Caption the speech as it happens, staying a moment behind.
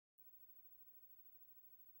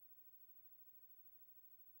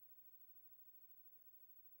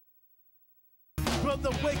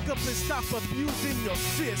Brother, wake up and stop abusing your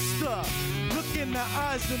sister. Look in the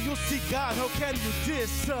eyes and you'll see God. How can you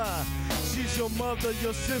diss her? She's your mother,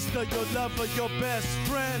 your sister, your lover, your best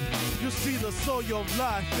friend. You see the soul of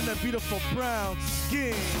life in a beautiful brown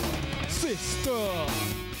skin. Sister.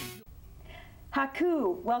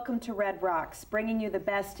 Haku, welcome to Red Rocks, bringing you the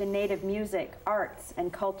best in Native music, arts,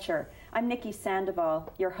 and culture. I'm Nikki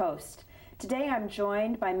Sandoval, your host. Today I'm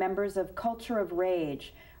joined by members of Culture of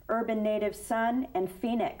Rage, Urban Native Son, and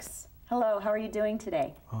Phoenix. Hello, how are you doing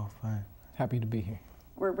today? Oh, fine. Happy to be here.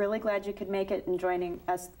 We're really glad you could make it and joining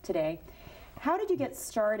us today. How did you get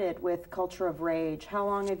started with Culture of Rage? How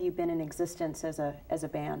long have you been in existence as a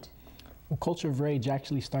band? Well, Culture of Rage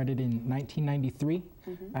actually started in 1993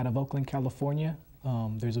 out of Oakland, California.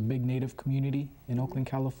 There's a big Native community in Oakland,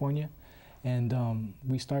 California. And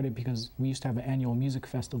we started because we used to have an annual music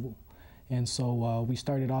festival. And so we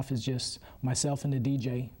started off as just myself and the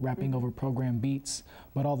DJ rapping over program beats,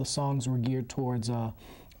 but all the songs were geared towards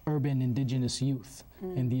urban indigenous youth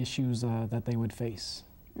and the issues that they would face.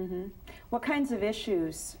 What kinds of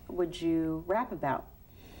issues would you rap about?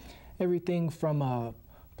 Everything from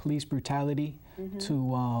police brutality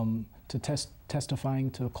to testifying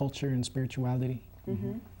to culture and spirituality.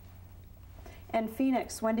 And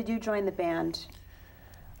Phoenix, when did you join the band?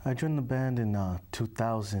 I joined the band in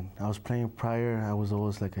 2000. I was playing prior. I was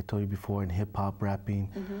always, like I told you before, in hip-hop rapping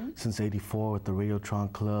since '84 with the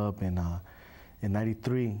Radiotron Club. And in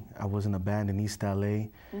 '93, I was in a band in East LA,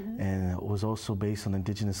 and it was also based on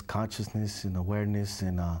indigenous consciousness and awareness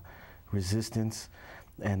and resistance.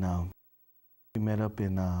 And we met up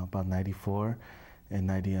in about '94 and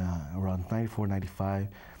around '94, '95.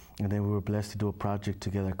 And then we were blessed to do a project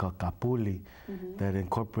together called Kapuli that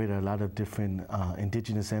incorporated a lot of different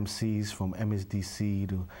indigenous MCs from MSDC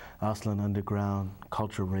to Aslan Underground,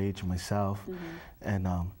 Culture Rage, and myself, and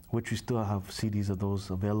which we still have CDs of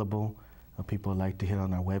those available. People like to hit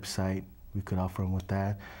on our website. We could offer them with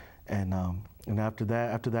that. And after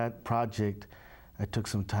that project, I took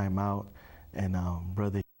some time out, and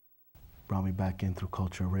Brother brought me back in through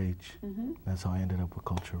Culture Rage. That's how I ended up with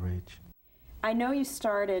Culture Rage. I know you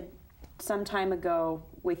started some time ago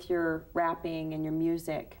with your rapping and your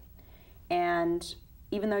music, and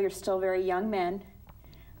even though you're still very young men,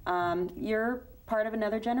 you're part of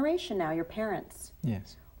another generation now, your parents.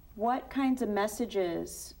 Yes. What kinds of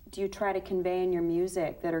messages do you try to convey in your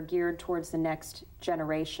music that are geared towards the next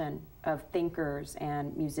generation of thinkers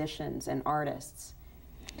and musicians and artists?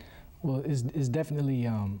 Well, it's definitely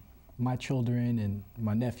my children and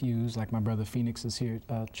my nephews, like my brother Phoenix is here,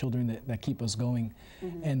 children that keep us going.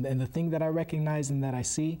 And the thing that I recognize and that I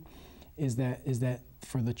see is that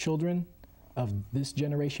for the children of this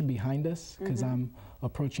generation behind us, because I'm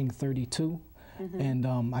approaching 32, and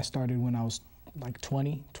I started when I was like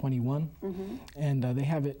 20, 21, and they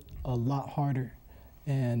have it a lot harder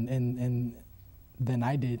and than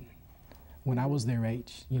I did when I was their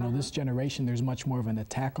age. You know, this generation, there's much more of an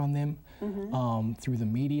attack on them through the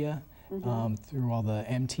media, through all the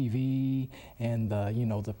MTV and the, you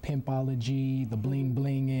know, the pimpology, the bling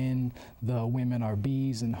blinging, the women are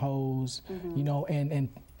bees and hoes, you know, and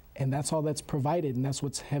that's all that's provided, and that's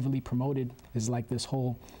what's heavily promoted is like this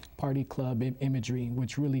whole party club imagery,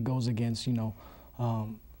 which really goes against, you know,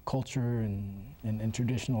 culture and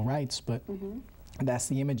traditional rights, but that's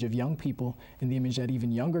the image of young people and the image that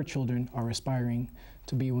even younger children are aspiring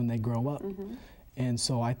to be when they grow up. And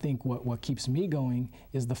so I think what keeps me going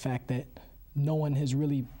is the fact that no one has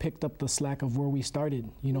really picked up the slack of where we started.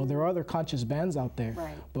 You know, there are other conscious bands out there,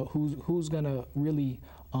 but who's gonna really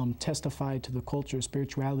testify to the culture,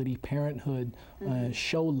 spirituality, parenthood,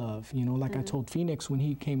 show love? You know, like I told Phoenix when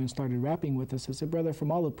he came and started rapping with us, I said, brother,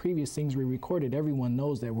 from all the previous things we recorded, everyone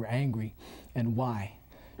knows that we're angry and why.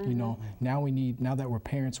 You know, now that we're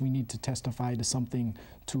parents, we need to testify to something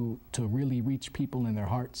to really reach people in their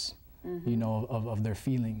hearts, you know, of their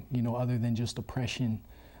feeling, you know, other than just oppression,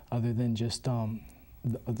 other than just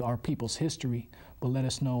our people's history, but let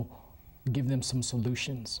us know, give them some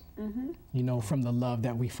solutions, you know, from the love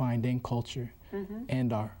that we find in culture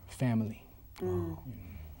and our family. And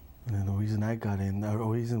the reason I got in,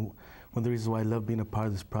 one of the reasons why I love being a part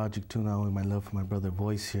of this project too, not only my love for my brother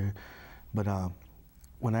Voice here, but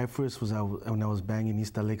when I was banging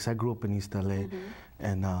East LA, 'cause I grew up in East LA,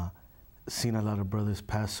 and seeing a lot of brothers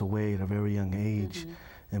pass away at a very young age,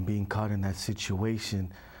 and being caught in that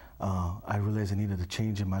situation, I realized I needed a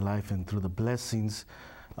change in my life, and through the blessings,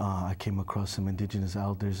 I came across some indigenous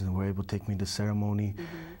elders and were able to take me to ceremony,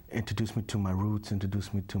 introduce me to my roots,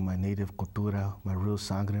 introduce me to my native cultura, my real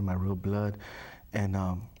sangre, my real blood. And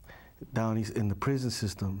down east in the prison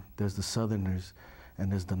system, there's the Southerners,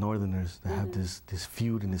 and there's the Northerners that have this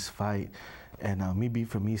feud and this fight. And me being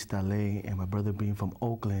from East LA and my brother being from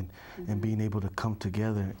Oakland, and being able to come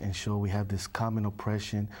together and show we have this common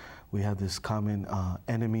oppression, we have this common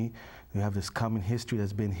enemy, we have this common history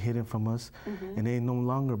that's been hidden from us. And it ain't no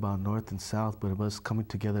longer about North and South, but of us coming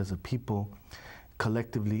together as a people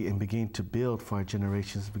collectively and begin to build for our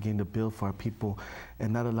generations, begin to build for our people,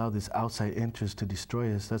 and not allow this outside interest to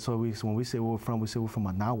destroy us. That's why when we say where we're from, we say we're from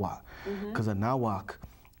Anáhuac, because Anáhuac,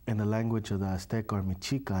 in the language of the Aztec or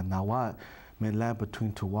Mexica, Nahuatl meant land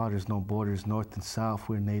between two waters, no borders, north and south.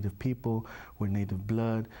 We're native people, we're native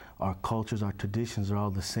blood, our cultures, our traditions are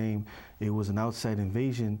all the same. It was an outside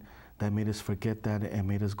invasion that made us forget that and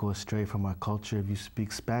made us go astray from our culture. If you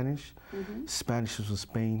speak Spanish, Spanish is from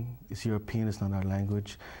Spain, it's European, it's not our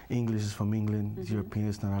language. English is from England, it's European,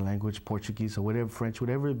 it's not our language. Portuguese or whatever, French,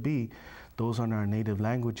 whatever it be, those aren't our native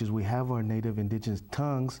languages. We have our native indigenous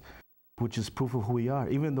tongues, which is proof of who we are.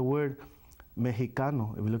 Even the word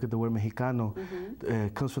Mexicano, if we look at the word Mexicano,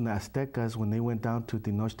 it comes from the Aztecas. When they went down to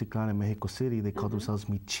Tenochtitlan in Mexico City, they called themselves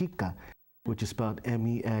Mexica, which is spelled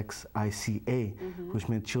M-E-X-I-C-A, which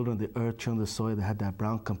meant children of the earth, children of the soil that had that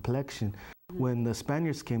brown complexion. When the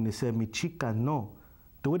Spaniards came, they said, Mexicano.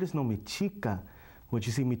 Tú eres no Mexica. When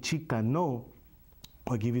you see Mexicano,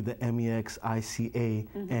 I'll give you the M-E-X-I-C-A-N-O,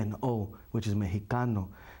 which is Mexicano.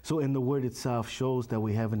 So in the word itself shows that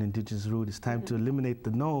we have an indigenous root. It's time to eliminate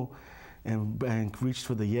the no and reach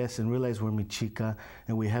for the yes and realize we're Mexica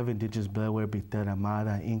and we have indigenous blood, whether it be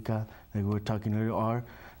Tarahumara, Inca, like we were talking earlier, our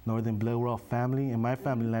northern blood. We're all family. In my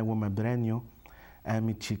family line, we're Membreño and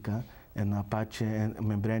Mexica, and Apache and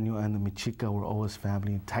Membreño and the Mexica were always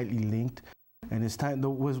family, tightly linked. And it's time,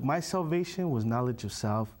 my salvation was knowledge of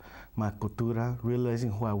self, my cultura,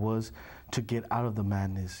 realizing who I was to get out of the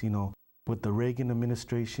madness, you know. With the Reagan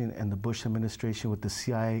administration and the Bush administration, with the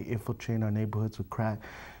CIA infiltrating our neighborhoods with crack,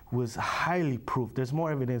 was highly proof. There's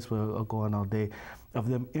more evidence, we'll go on all day, of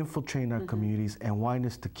them infiltrating our communities and wanting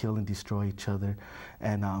us to kill and destroy each other.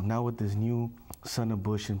 And now with this new son of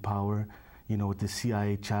Bush in power, you know, with the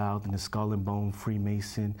CIA child and the Skull and Bone,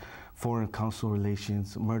 Freemason, foreign council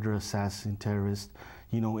relations, murder, assassin, terrorist,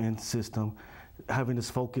 you know, in system, having this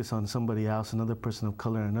focus on somebody else, another person of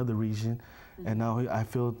color in another region. And now I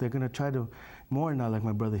feel they're gonna try to, more now like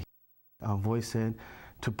my brother Voice said,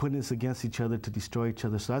 to put us against each other, to destroy each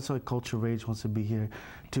other. So that's why Culture Rage wants to be here,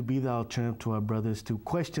 to be the alternative to our brothers, to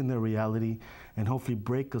question their reality and hopefully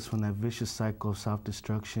break us from that vicious cycle of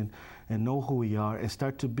self-destruction and know who we are and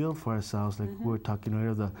start to build for ourselves, like we were talking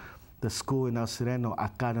earlier, the school in El Sereno,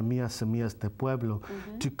 Academia Semillas de Pueblo,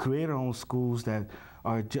 to create our own schools that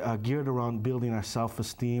are geared around building our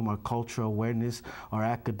self-esteem, our cultural awareness, our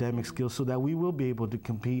academic skills, so that we will be able to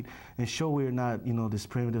compete and show we're not, you know, these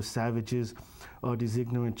primitive savages or these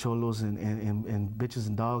ignorant cholos and bitches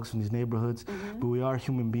and dogs from these neighborhoods, but we are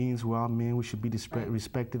human beings, we're all men, we should be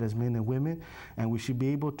respected as men and women, and we should be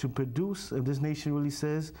able to produce, if this nation really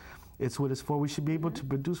says it's what it's for, we should be able to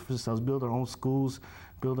produce for ourselves, build our own schools,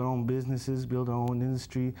 build our own businesses, build our own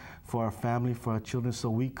industry for our family, for our children, so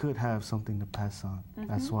we could have something to pass on.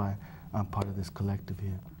 That's why I'm part of this collective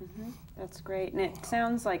here. That's great. And it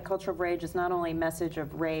sounds like Culture of Rage is not only a message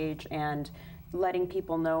of rage and letting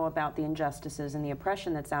people know about the injustices and the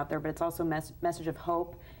oppression that's out there, but it's also a message of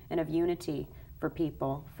hope and of unity for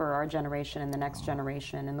people, for our generation and the next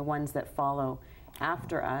generation and the ones that follow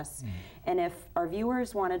after us. And if our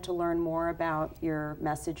viewers wanted to learn more about your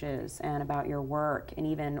messages and about your work and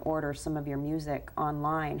even order some of your music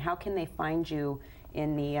online, how can they find you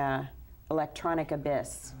in the electronic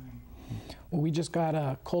abyss? Well, we just got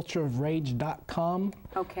cultureofrage.com.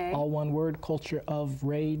 Okay. All one word,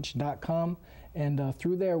 cultureofrage.com. And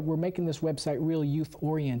through there, we're making this website real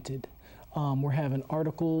youth-oriented. We're having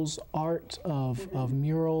articles, art of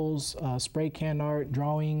murals, spray can art,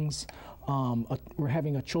 drawings. We're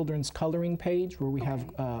having a children's coloring page where we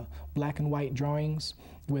have black and white drawings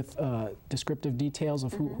with descriptive details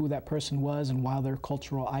of who that person was and why they're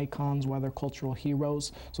cultural icons, why they're cultural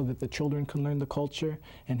heroes, so that the children can learn the culture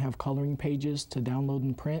and have coloring pages to download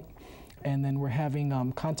and print. And then we're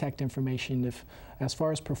having contact information. If, as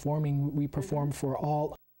far as performing, we perform for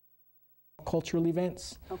all cultural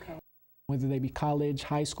events, whether they be college,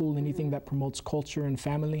 high school, anything that promotes culture and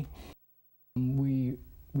family. We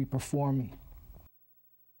perform.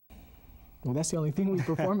 Well, that's the only thing we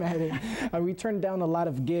perform at it. We turn down a lot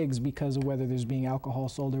of gigs because of whether there's being alcohol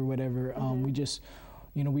sold or whatever. We just,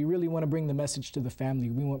 you know, we really want to bring the message to the family.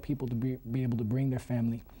 We want people to be able to bring their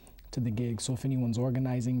family to the gig. So if anyone's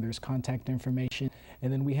organizing, there's contact information.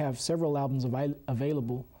 And then we have several albums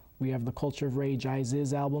available We have the Culture of Rage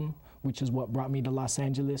Iziz album, which is what brought me to Los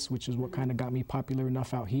Angeles, which is what kind of got me popular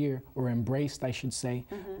enough out here, or embraced, I should say,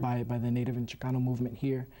 by the Native and Chicano movement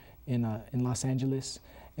here in Los Angeles.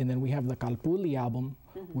 And then we have the Calpulli album,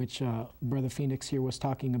 which Brother Phoenix here was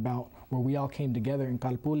talking about, where we all came together in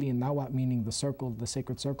Calpulli, and Nahuatl meaning the circle, the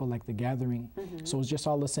sacred circle, like the gathering. So it's just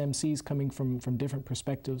all us MCs coming from different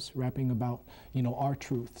perspectives, rapping about, you know, our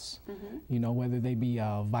truths, you know, whether they be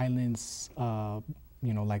violence,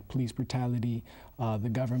 you know, like police brutality, the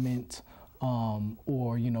government,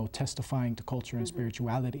 or, you know, testifying to culture and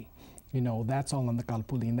spirituality. You know, that's all on the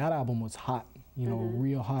Calpulli, and that album was hot, you know,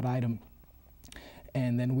 real hot item.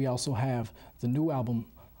 And then we also have the new album,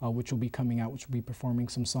 which will be coming out, which we'll be performing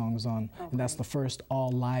some songs on. And that's the first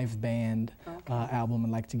all live band album.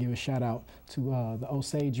 I'd like to give a shout out to the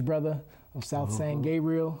Osage brother of South San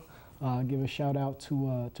Gabriel. Give a shout out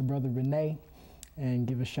to Brother Renee, and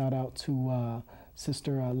give a shout out to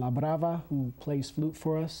Sister La Brava, who plays flute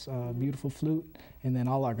for us, beautiful flute. And then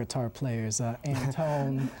all our guitar players,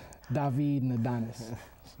 Antone, David, and Adonis.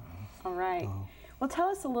 All right. Well, tell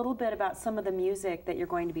us a little bit about some of the music that you're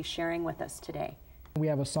going to be sharing with us today. We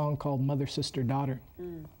have a song called Mother, Sister, Daughter,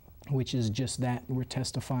 which is just that. We're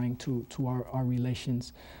testifying to our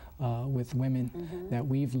relations with women that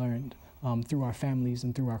we've learned through our families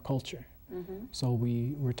and through our culture. So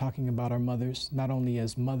we're talking about our mothers, not only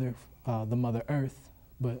as mother, the Mother Earth,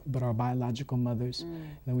 but our biological mothers.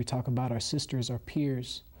 Then we talk about our sisters, our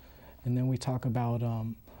peers, and then we talk about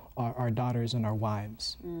our daughters and our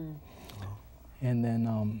wives. And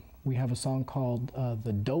then we have a song called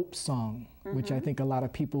the Dope Song, which I think a lot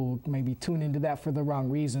of people maybe tune into that for the wrong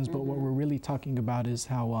reasons, but what we're really talking about is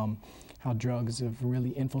how drugs have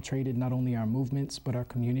really infiltrated not only our movements, but our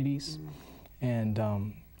communities. And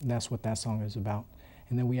that's what that song is about.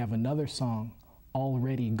 And then we have another song,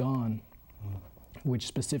 Already Gone, which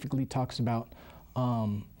specifically talks about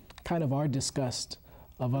kind of our disgust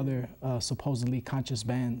of other supposedly conscious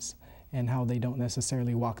bands and how they don't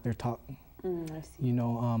necessarily walk their talk. I see. You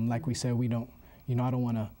know, like we said, we don't, you know, I don't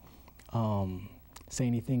want to say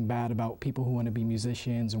anything bad about people who want to be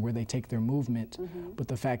musicians and where they take their movement. But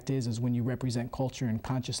the fact is when you represent culture and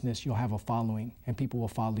consciousness, you'll have a following and people will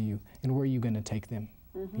follow you. And where are you going to take them?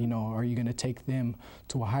 You know, are you going to take them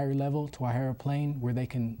to a higher level, to a higher plane where they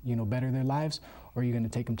can, you know, better their lives? Or are you going to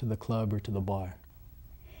take them to the club or to the bar?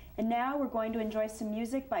 And now we're going to enjoy some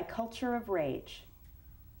music by Culture of Rage.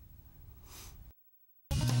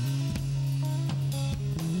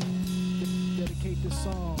 Dedicate this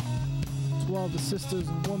song to all the sisters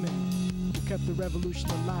and women who kept the revolution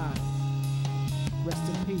alive. Rest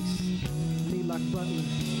in peace, Leela Bruntley,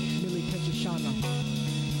 Millie Kenshana.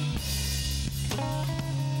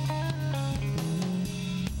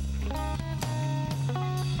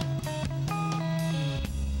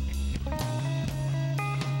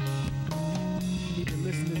 You need to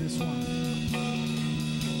listen to this one.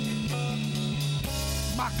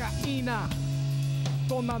 Makaina.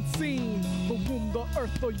 Unseen, the womb, the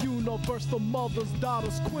earth, the universe, the mothers,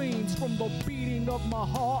 daughters, queens. From the beating of my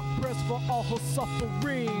heart, press for all her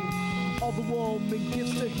suffering. All the woman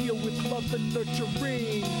gifts to heal with love and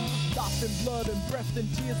nurturing. Lost in blood and breath and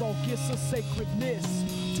tears, all gifts of sacredness.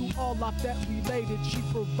 To all life that related, she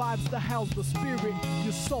provides the house, the spirit.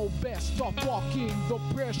 Your soul best, start walking. The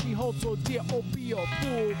prayer she holds so dear, oh be a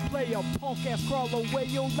fool. Play a punk ass, crawl away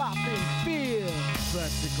your life in fear.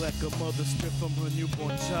 Plastic like a mother stripped from her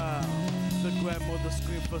newborn child. The grandmother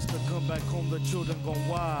screamed for us to come back home, the children gone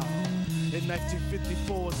wild. In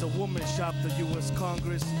 1954, as a woman shopped the U.S.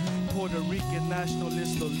 Congress, Puerto Rican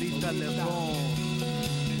nationalist Lolita Lebron,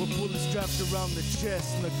 with bullets strapped around the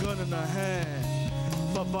chest and a gun in her hand.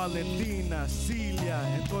 For Valentina, Celia,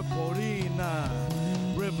 and Torporina.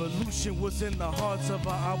 Revolution was in the hearts of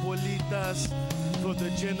our abuelitas. For the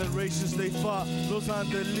generations they fought, los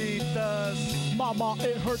Andelitas. Mama,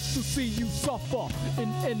 it hurts to see you suffer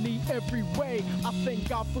in every way. I thank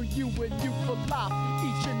God for you and you for life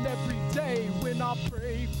each and every day. When I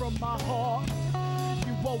pray from my heart,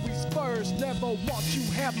 you always first. Never want you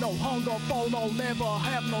have no hunger for, no never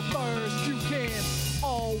have no thirst. You can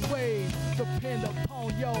always depend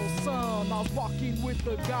upon your son. I was walking with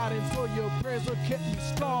the guidance, so your prayers have kept me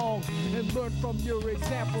strong. And learn from your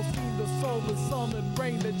example, seen the soul of sun and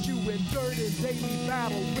rain that you endured in daily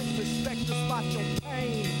battle. With respect despite your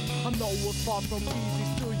pain, I know it's far from easy,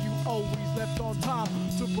 still you always left on time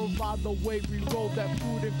to provide the way we roll. That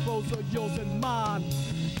food and clothes are yours and mine.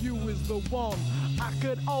 You is the one I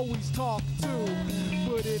could always talk to.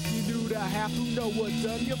 But if you knew the half who know what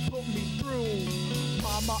done you put me through.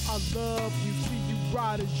 Mama, I love you, see you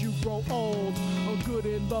bright as you grow old. A good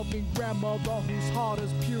and loving grandmother whose heart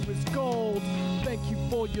is pure as gold. Thank you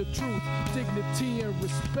for your truth, dignity, and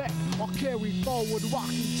respect. I'll carry forward,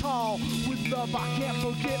 rocking tall. With love, I can't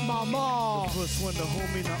forget my mom. The first one to hold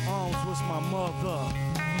me in her arms was my mother.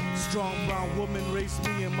 Strong brown woman raised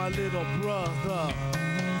me and my little brother.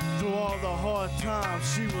 Through all the hard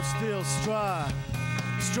times, she will still strive.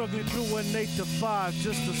 Struggling through an 8 to 5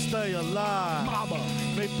 just to stay alive. Mama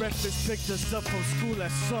made breakfast, picked us up from school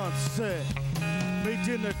at sunset. Made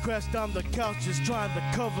dinner, crashed down the couches trying to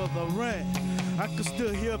cover the rent. I could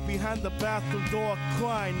still hear behind the bathroom door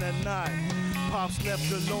crying at night. Pops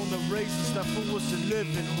left alone to raise us, that fool wasn't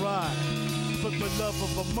living right. But the love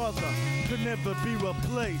of a mother could never be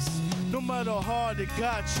replaced. No matter how hard it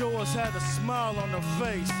got, sure as had a smile on her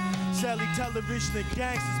face. Sadly, television and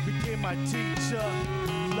gangsters became my teacher.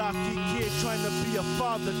 Lucky kid trying to be a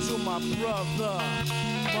father to my brother.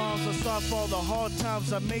 Moms, I'm sorry for all the hard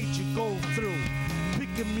times I made you go through.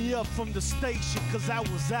 Picking me up from the station cause I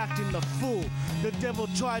was acting a fool. The devil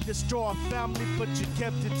tried to destroy our family, but you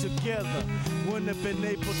kept it together. Wouldn't have been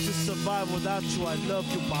able to survive without you. I love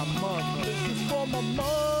you, my mother. This is for my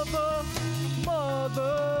mother,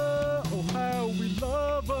 mother. Oh, how we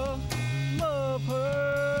love her, love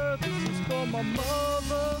her. This is for my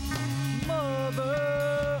mother,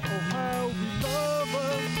 mother. Oh, how we love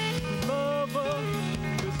her, love her.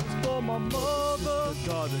 This is for my mother,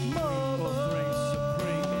 daughter, mother.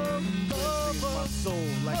 My soul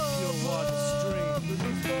like pure water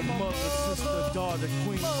stream. Mother, sister, daughter,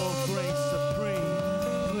 queen, oh reign supreme.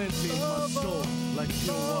 Cleansing my soul like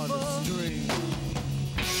pure water stream.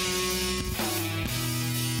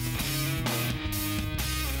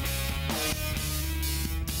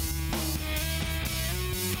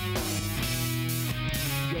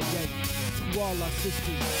 To all our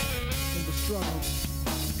sisters in the struggle,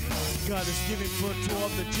 God is giving birth to all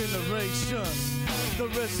the generations. The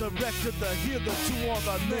resurrected, the healer to all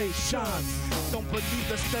the nations. Don't believe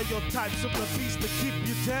the stereotypes of the beast to keep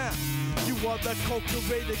you down. You are the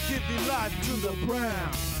co-creator, giving life to the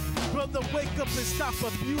brown. Brother, wake up and stop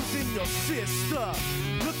abusing your sister.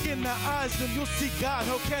 Look in the eyes and you'll see God.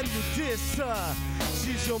 How can you diss her?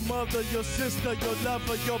 She's your mother, your sister, your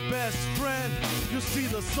lover, your best friend. You see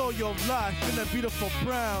the soul of life in a beautiful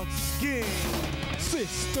brown skin.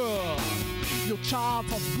 Sister, your child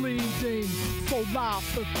is bleeding for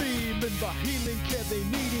life, the feeling, the healing care they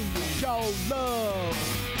needing is your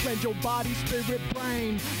love. Cleanse your body, spirit,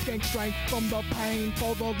 brain. Gain strength from the pain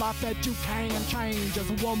for the life that you can change as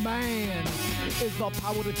one man. Is the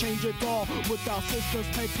power to change it all with our sisters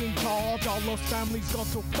taking charge. All those families got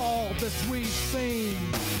to fall, this we've seen.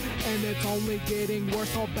 And it's only getting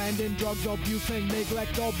worse. Abandoned drugs, abuse, and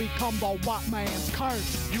neglect all become the white man's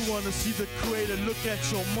curse. You wanna see the creator, look at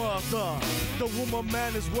your mother. The woman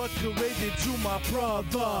man is what created you, my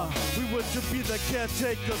brother. We were to be the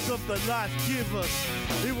caretakers of the life givers.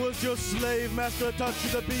 It was your slave master taught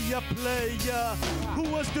you to be a player. Who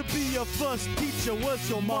was to be your first teacher was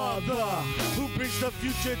your mother. Who brings the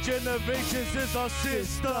future generations is our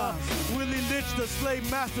sister. Willie Lynch, the slave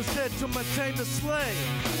master, said to maintain the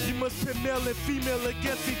slave, you must pit male and female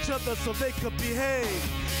against each other so they could behave.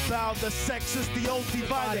 Bow the sexes, the old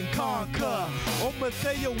divide and conquer.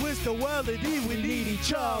 Omathea is the duality, we need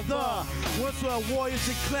each other. Once we're warriors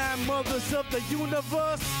and clan mothers of the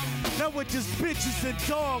universe, now we're just bitches and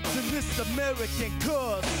dogs in this American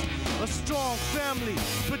curse. A strong family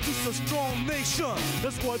produce a strong nation.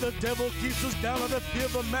 That's why the devil keeps us down on the fear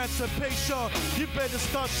of emancipation. You better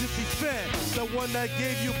start to defend the one that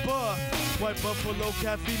gave you birth. White buffalo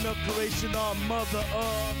cat, female creation, our mother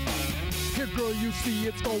earth. Here, girl, you see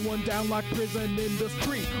it's going down like prison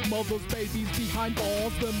industry. Mothers, babies behind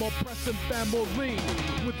bars, them oppressing family.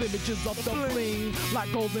 With images of the bling, like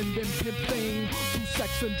golden and pimp thing. To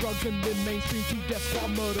sex and drugs and then mainstream, to death while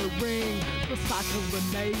murdering. The cycle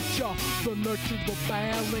of nature, the nurture, the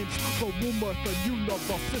balance. The womb, the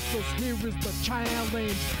universe, sisters, here is the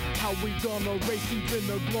challenge. How we gonna race even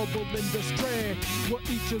a global industry? Where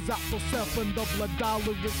each is out for self and the blood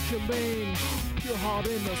dollar is killing. Pure heart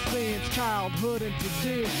innocence, childhood and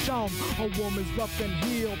tradition. A woman's rough and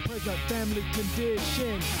healed, present family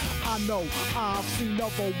condition. I know I've seen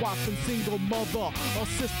other wives and single mother, a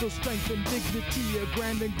sister, strength and dignity, a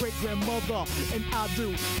grand and great grandmother. And I do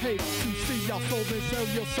hate to see y'all so then sell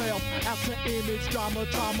yourself after image drama,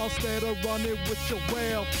 trauma, instead of running with your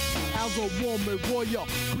wealth. As a woman, warrior,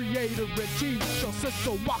 creator and teacher,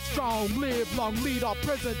 sister, walk strong, live long, lead our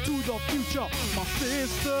present to the future. My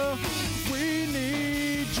sister, we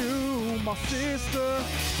need you, my sister.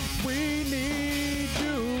 We need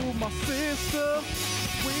you, my sister.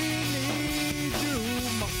 We need you,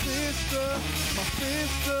 my sister, my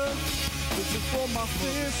sister. This is for my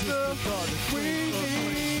sister. We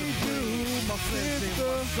need you, my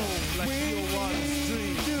sister. We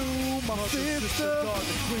need you, my sister.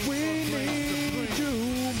 We need you,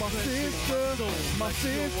 my sister, my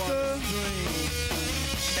sister.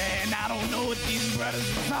 Man, I don't know what these brothers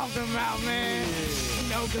are talking about, man. You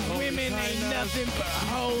know, cause women ain't nothing but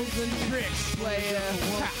hoes and tricks, player.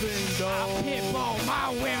 I pimp on my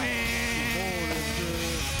women.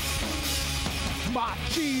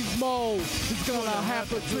 Machismo is gonna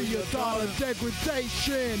happen to your daughter.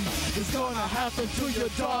 Degradation is gonna happen to your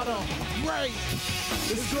daughter. Rape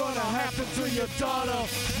is gonna happen to your daughter.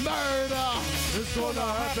 Murder is gonna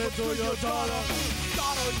happen to your daughter.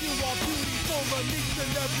 Daughter, you are beautiful in each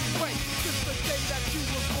and every way. Since the day that you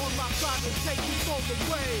were born, I tried to take you from the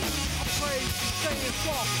way. I pray you staying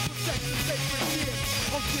soft, protect the sacred gifts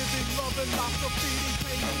of giving love and not defeating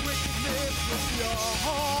pain and wickedness with your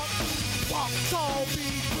heart. Walk tall, be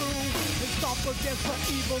true, and stop against the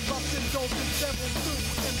evil of indulgent devils too,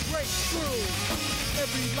 and break through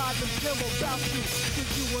every lie and tell about you. Give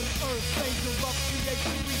you an earth angel of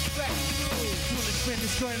creation, respect you. Punishment,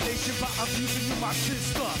 discrimination by abusing you, my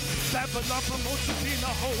sister. Babylon promotes you being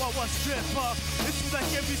a hoe or a stripper. It's like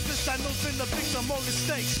every sister knows been a victim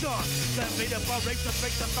molestation. That made up our race to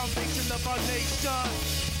break the foundation of our nation.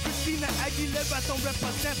 Christina Aguilera don't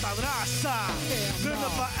represent la raza. Learn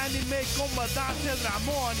about anime como Dante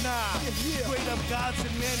Ramona. Great of gods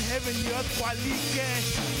and men, heaven, the earth, Walike.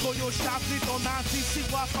 Koyo Shafi, Donati,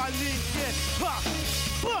 Siwa Falike. Ha!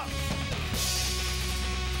 Ha!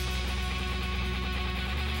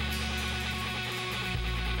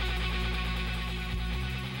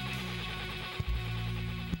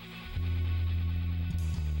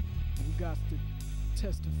 We got to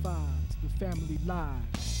testify to the family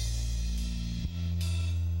lives.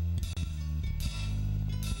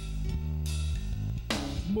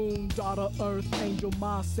 Moon, daughter, earth, angel,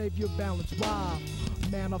 my savior, balance, wife.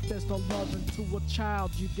 Manifest a love into a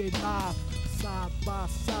child you gave life. Side by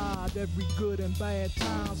side, every good and bad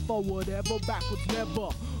times. Forward ever, backwards never.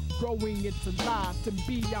 Growing into life and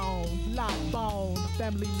beyond. Life bone,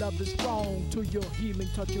 family love is strong. To your healing,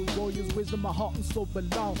 touch your warriors, wisdom, my heart and soul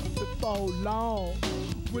belong. Before long,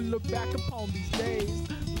 we'll look back upon these days.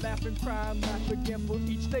 Laugh and cry and laugh again for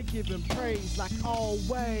each day giving praise. Like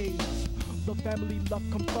always, the family love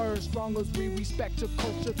come first. Strong as we respect your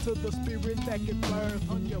culture to the spirit that can birth.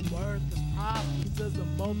 On your worth is priceless as a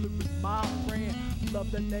mother is my friend. Love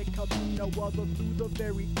that they come to no other through the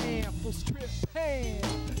very end. Full strip hand,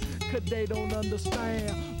 cause they don't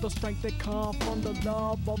understand the strength that come from the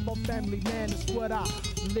love of a family man. Is what I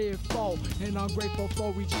live for, and I'm grateful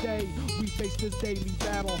for each day. We face this daily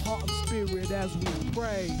battle, heart and spirit as we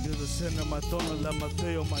pray. You're the center, my donna, la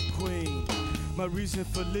Mateo, my queen. My reason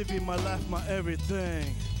for living my life, my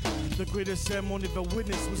everything. The greatest ceremony of a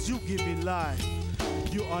witness was you giving life.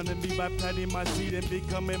 You honored me by planting my seed and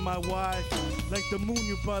becoming my wife. Like the moon,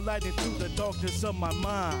 you brought light into the darkness of my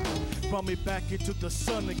mind. Brought me back into the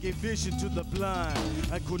sun and gave vision to the blind.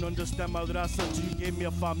 I couldn't understand my raza till you gave me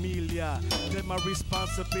a familia. Then my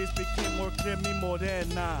responsibilities became more clear, me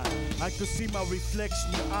morena. I could see my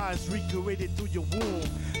reflection, your eyes recreated through your womb.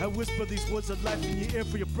 I whisper these words of life in your ear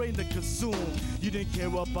for your brain to consume. You didn't care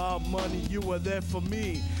about money, you were there for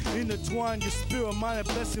me. Intertwine your spirit, mind, and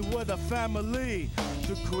blessing with a family.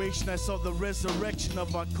 Through creation, I saw the resurrection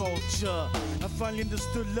of our culture. I finally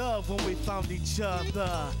understood love when we found each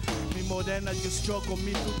other. Me morena, you struggle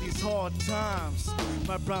me through these hard times.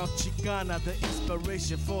 My brown Chicana, the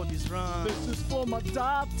inspiration for these rhymes. This is for my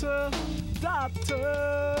doctor,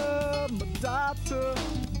 doctor, my doctor,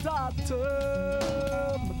 doctor,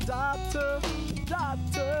 my doctor,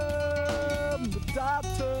 doctor, my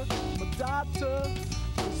doctor, my doctor.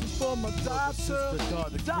 This is for my doctor,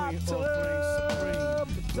 doctor,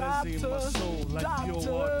 cleansing my soul like pure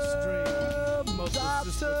water stream. Mother,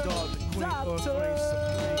 sister, daughter, queen, earth reigns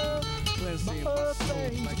supreme. Cleansing my soul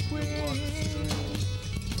like pure water stream.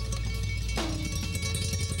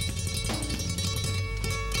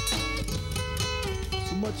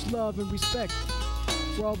 So much love and respect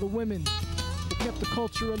for all the women who kept the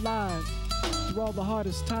culture alive through all the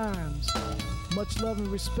hardest times. Much love and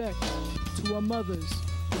respect to our mothers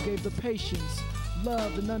who gave the patience,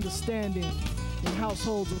 love, and understanding in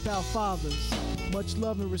households without fathers. Much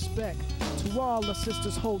love and respect to all the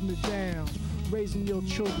sisters holding it down, raising your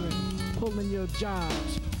children, pulling your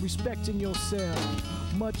jobs, respecting yourself.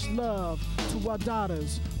 Much love to our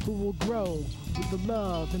daughters who will grow with the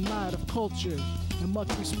love and light of culture, and much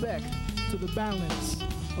respect to the balance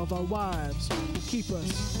of our wives who keep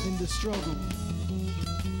us in the struggle.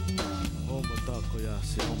 We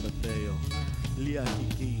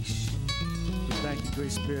thank you,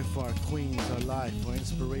 Great Spirit, for our queens, our life, our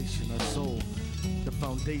inspiration, our soul, the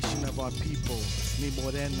foundation of our people, Mi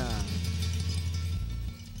Morena.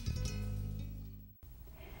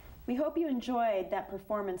 We hope you enjoyed that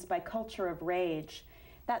performance by Culture of Rage.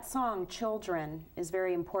 That song, Children, is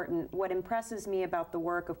very important. What impresses me about the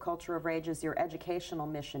work of Culture of Rage is your educational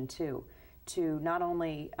mission, too, to not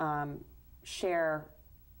only share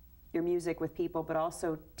your music with people, but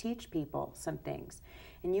also teach people some things.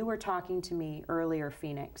 And you were talking to me earlier,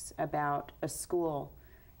 Phoenix, about a school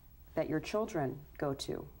that your children go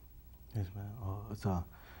to. Yes, ma'am.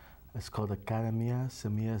 It's called Academia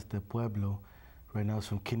Semillas de Pueblo. Right now it's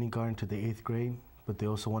from kindergarten to the 8th grade, but they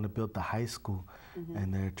also want to build the high school.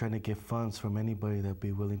 And they're trying to get funds from anybody that'd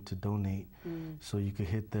be willing to donate. So you could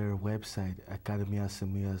hit their website,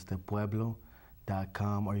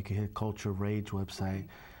 academiasemillasdepueblo.com, or you can hit Culture Rage website,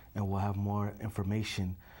 and we'll have more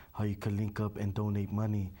information how you can link up and donate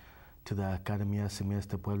money to the Academia Semillas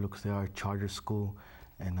de Pueblo, because they are a charter school,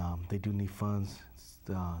 and they do need funds.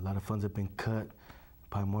 A lot of funds have been cut.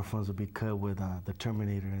 Probably more funds will be cut with the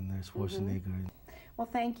Terminator and there's Schwarzenegger. Well,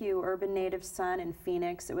 thank you, Urban Native Son in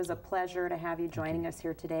Phoenix. It was a pleasure to have you joining us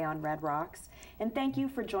here today on Red Rocks. And thank you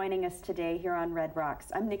for joining us today here on Red Rocks.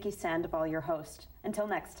 I'm Nikki Sandoval, your host. Until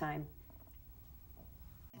next time.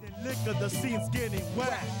 Liquor, the scene's getting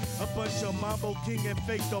whack. A bunch of Mambo King and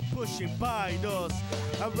Faith are pushing by us.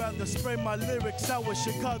 I'd rather spray my lyrics out with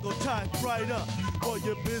Chicago typewriter while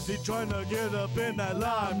you're busy trying to get up in that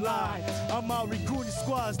limelight. I'm out recruiting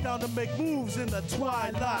squads down to make moves in the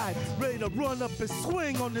twilight, ready to run up and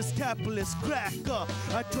swing on this capitalist cracker.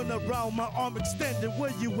 I turn around, my arm extended. Where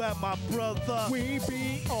you at, my brother? We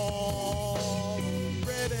be all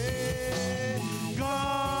ready,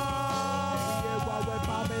 gone.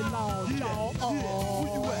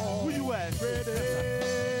 Where you at? Where you at?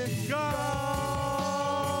 Ready, gone.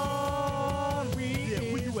 we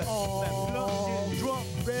Where you at? all That blood getting drunk.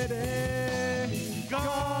 ready, Gone.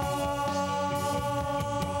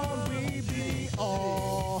 we be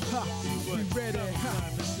all we ready.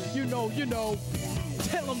 You know,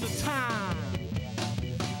 tell them the time.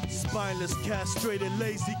 Spineless, castrated,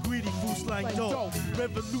 lazy, greedy, fools like dope.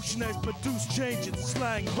 Revolutionaries produce change in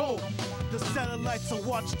slang hope. The satellites are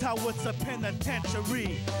watchtowers, a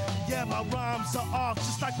penitentiary. Yeah, my rhymes are off,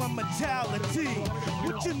 just like my mentality.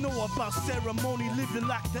 What you know about ceremony, living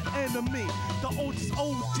like the enemy? The oldest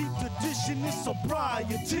OG tradition is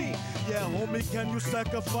sobriety. Yeah, homie, can you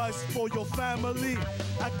sacrifice for your family?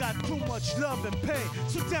 I got too much love and pain,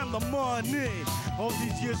 so damn the money. All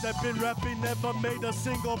these years I've been rapping, never made a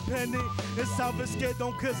single penny. It's obfuscated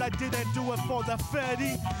cause I didn't do it for the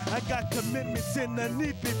fatty. I got commitments in the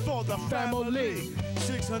need before the family.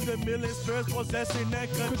 600 million spirits possessing and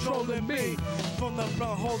controlling me. From the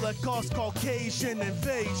brown Holocaust, Caucasian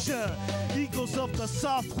invasion. Eagles of the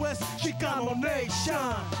Southwest, Chicano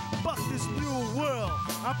nation. Fuck this new world,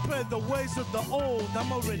 I pray the ways of the old.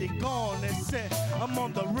 I'm already gone and set, I'm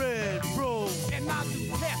on the red road. And I do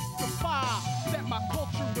testify that my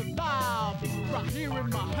culture is alive. Right here in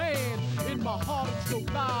my hand, in my heart it's so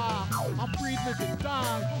live. I'm breathing and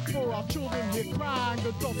dying for our children here crying.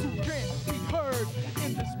 Adults who can't be heard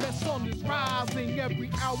in this mess sun is rising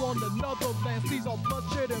every hour on another land. Sees all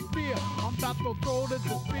bloodshed and fear. I'm about to throw to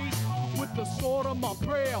the beast with the sword of my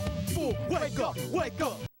prayer. Fool, wake up, wake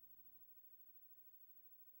up.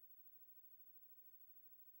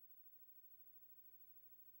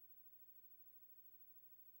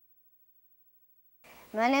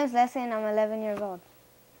 My name is Leslie and I'm 11 years old.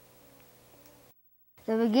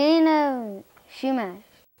 The beginning of Shumash,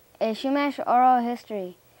 a Shumash oral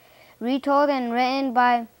history, retold and written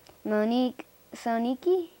by Monique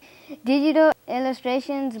Soniki, digital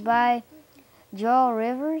illustrations by Joel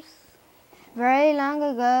Rivers. Very long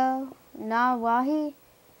ago, Nawahi,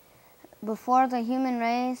 before the human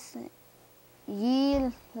race,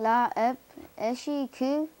 Yi La Ep Eshi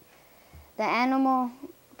Ku, the animal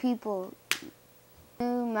people,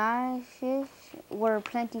 Numashish were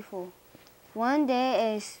plentiful. One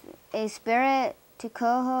day, a spirit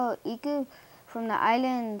Tukoho Iku from the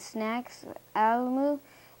island Snacks Almu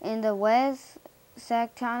in the west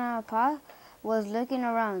Saktanapa was looking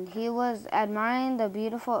around. He was admiring the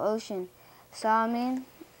beautiful ocean. Salmon.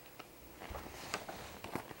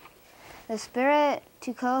 The spirit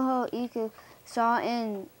Tukoho Iku saw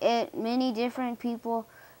in it many different people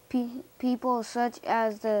such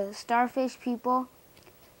as the starfish people,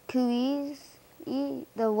 Kuis,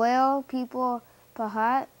 the whale people,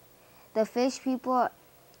 Pahat, the fish people,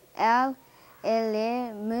 Al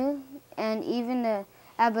Elemu, and even the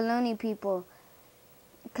abalone people,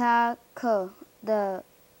 Kako.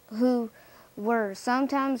 who were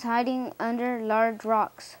sometimes hiding under large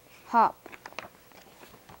rocks. Hop.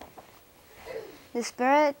 The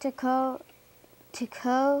spirit Tekoho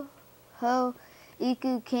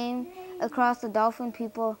Iku came across the dolphin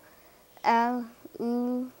people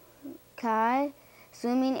Al-Ulukai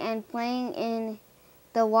swimming and playing in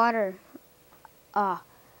the water.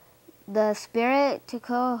 The spirit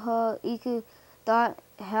Tekoho Iku thought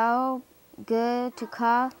how good to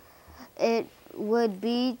Ka it would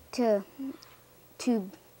be to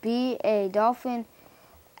be a dolphin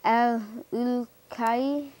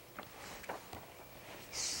Al-Ulukai.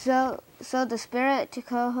 So the spirit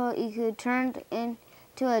Tekoho Iku turned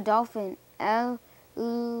into a dolphin Al-Ulukai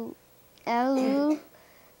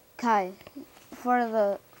for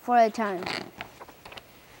a time.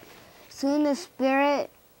 Soon the spirit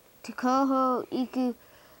Tekoho Iku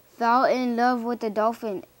fell in love with the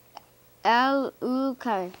dolphin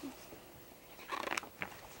Al-Ulukai.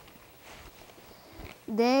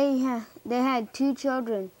 They had 2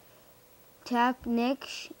 children.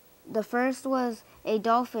 Tapniksh, the first was a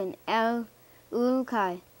dolphin,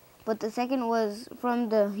 Al-Ulukai, but the second was from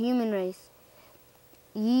the human race,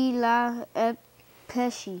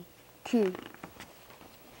 Yi-la-ep-peshi Ku.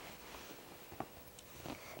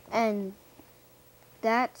 And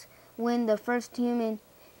that's when the first human,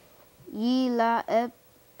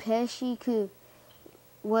 Yi-la-ep-peshi Ku,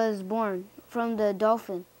 was born from the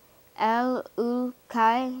dolphin,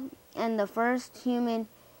 Al-Ulukai, and the first human,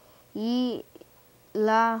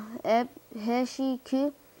 Yi-la-ep-peshi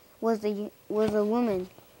Ku, was a woman,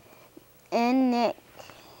 Enek.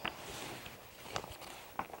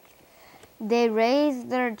 They raised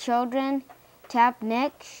their children,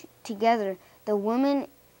 Tapniksh, together. The woman,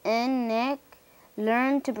 Enek,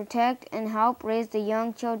 learned to protect and help raise the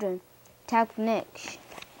young children, Tapniksh.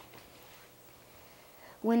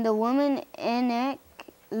 When the woman, Enek,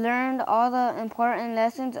 learned all the important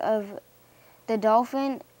lessons of the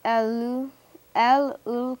dolphin, Al-Ulukai,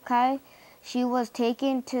 she was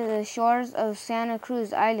taken to the shores of Santa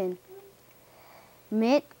Cruz Island,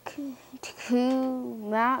 Mitkumak,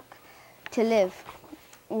 to live.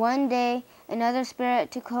 One day, another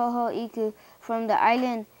spirit, Tekoho Iku, from the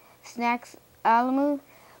island Snacks Alamu,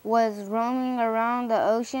 was roaming around the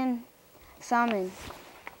ocean salmon.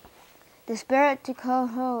 The spirit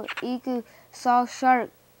Tekoho Iku saw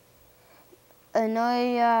shark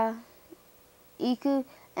Anoya Iku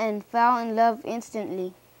and fell in love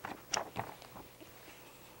instantly.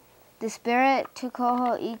 The spirit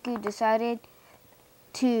Tekoho Iku decided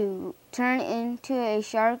to turn into a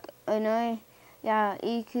shark Anoya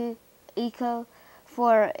Iku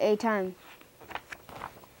for a time.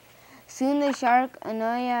 Soon the shark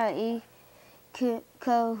Anoya Iku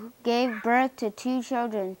gave birth to 2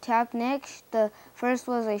 children. Tapniksh, the first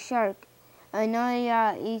was a shark,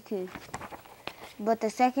 Anoya Iku, but the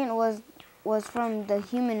second was from the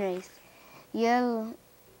human race,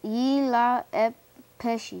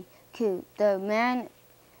 Yi-la-ep-peshi Ku, the man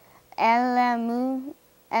Al-Munan.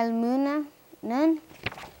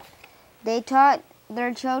 They taught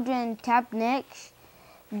their children Tapniksh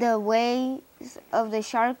the ways of the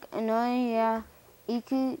shark Anoya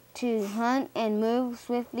Iku, to hunt and move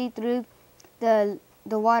swiftly through the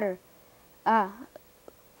water.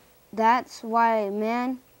 That's why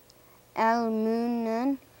man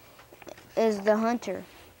Al-Munan is the hunter.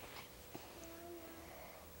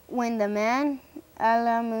 When the man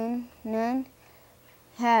Al-Munan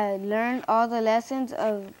had learned all the lessons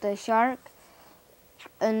of the shark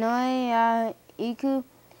Anoya Iku,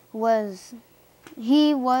 was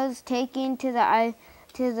taken to the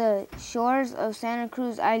shores of Santa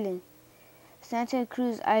Cruz Island,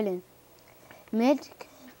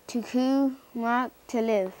 Mitkumak, to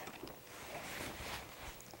live.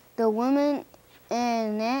 The woman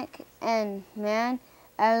Enek and man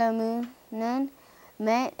Alamunan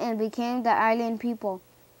met and became the island people,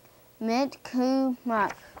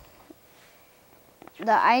 Mitkumak.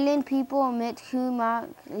 The island people, Mitkumak,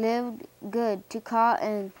 lived good to Ka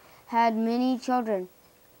and had many children,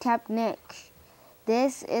 Tapniksh.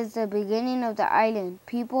 This is the beginning of the island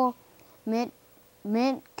people,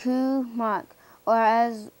 Mitkumak, or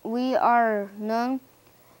as we are known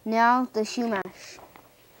now, the Chumash.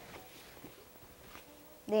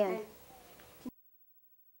 The end.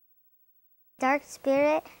 Dark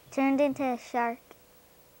spirit turned into a shark.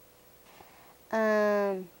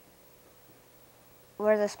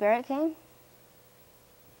 Where the spirit came?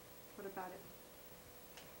 What about it?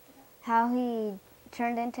 How he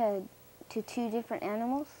turned into 2 different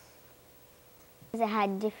animals? It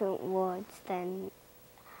had different words than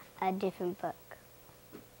a different book.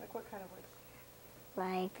 Like what kind of words?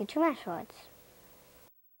 Like the Chumash words.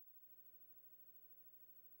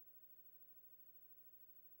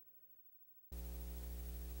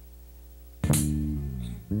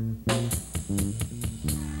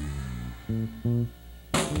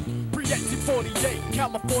 Pre-1848,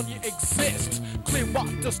 California exists. Clean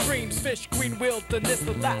water streams, fish, green wilderness.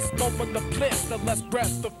 The last moment of bliss, the last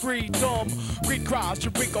breath of freedom. Greed cries,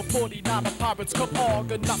 Eureka 49, the pirates come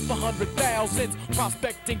organized for 100,000.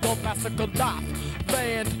 Prospecting on massacre life,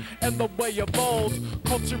 land and the way of old.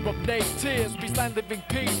 Culture of natives, behind living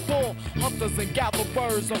people. Hunters and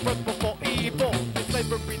gatherers of earth before evil. Is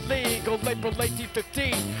slavery legal? April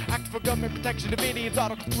 1815. Act for government protection of Indians,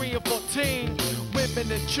 Article 3 and 14.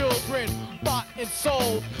 Women and children bought and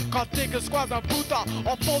sold. Cartigas, squads, and Buddha,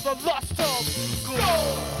 all for the lust of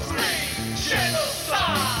gold. Green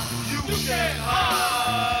genocide, you can't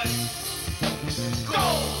hide.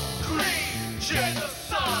 Gold, green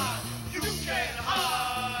genocide, you can't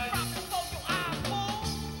hide.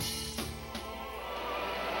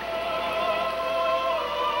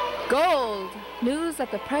 Gold! News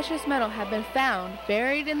that the precious metal had been found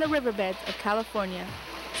buried in the riverbeds of California.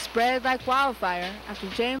 Spread like wildfire after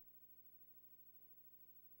James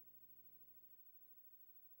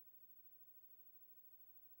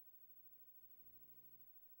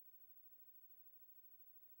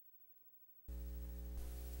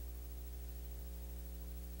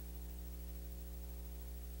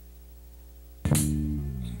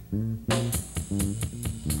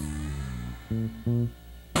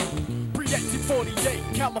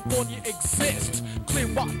Pre-1848, California exists.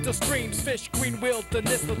 Clean water streams, fish, green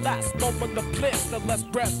wilderness. The last moment of bliss, the last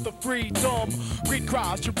breath of freedom. Greed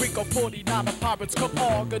cries, Eureka 49, the pirates come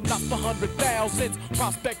organized for 100,000.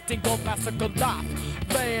 Prospecting on massacre life,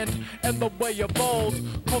 land and the way of old.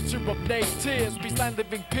 Culture of natives, behind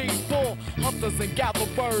living people. Hunters and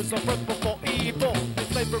gatherers of earth before evil. Is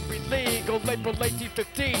slavery legal? April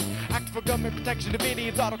 1815. Act for government protection of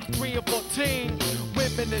Indians, Article 3 and 14.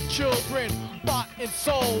 Women and children bought and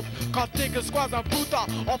sold. Cartigas, squads, and Buddha,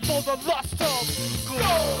 all for the lust of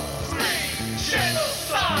gold. Green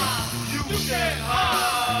genocide, you can't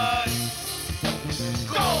hide.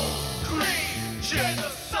 Gold, green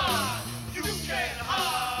genocide, you can't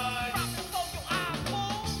hide.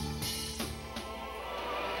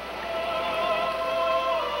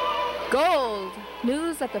 Gold!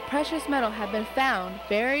 News that the precious metal had been found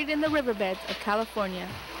buried in the riverbeds of California.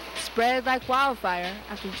 Spread like wildfire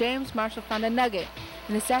after James Marshall found a nugget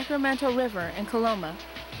in the Sacramento River in Coloma,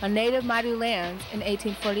 on native Maidu lands in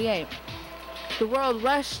 1848. The world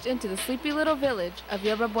rushed into the sleepy little village of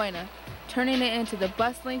Yerba Buena, turning it into the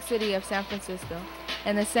bustling city of San Francisco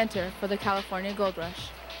and the center for the California Gold Rush.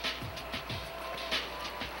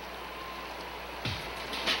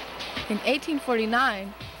 In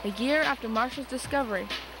 1849, a year after Marshall's discovery,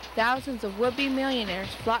 thousands of would-be millionaires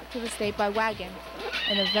flocked to the state by wagon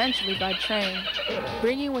and eventually by train,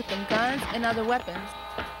 bringing with them guns and other weapons.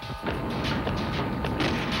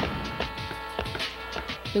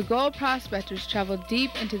 The gold prospectors traveled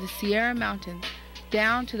deep into the Sierra Mountains,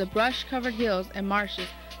 down to the brush-covered hills and marshes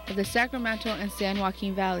of the Sacramento and San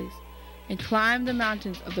Joaquin valleys, and climbed the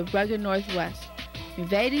mountains of the rugged Northwest,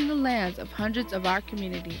 invading the lands of hundreds of our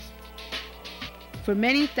communities. For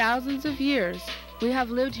many thousands of years, we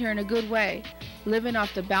have lived here in a good way, living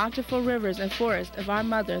off the bountiful rivers and forests of our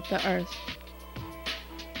mother, the earth.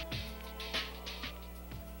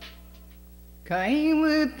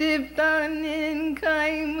 Kaimutiptanin,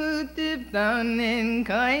 kaimutiptanin,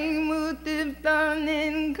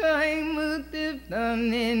 kaimutiptanin,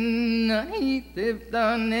 kaimutiptanin,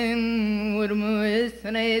 naitiptanin, urmu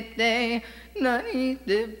israete,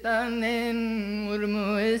 naitiptanin,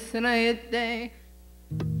 urmu israete.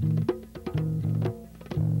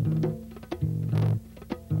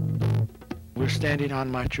 We're standing on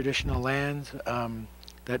my traditional lands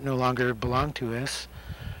that no longer belong to us.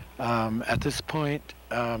 At this point,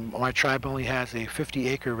 my tribe only has a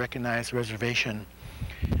 50-acre recognized reservation,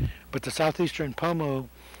 but the Southeastern Pomo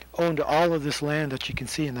owned all of this land that you can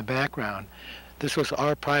see in the background. This was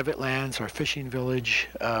our private lands, our fishing village.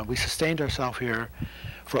 We sustained ourselves here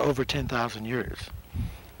for over 10,000 years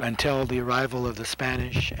until the arrival of the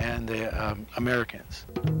Spanish and the Americans.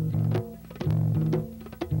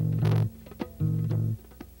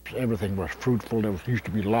 Everything was fruitful. There used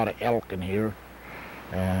to be a lot of elk in here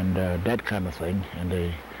and that kind of thing. And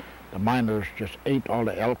the miners just ate all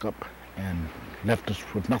the elk up and left us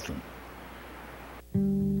with nothing.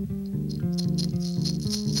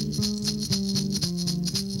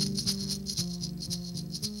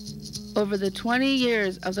 Over the 20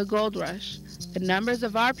 years of the gold rush, the numbers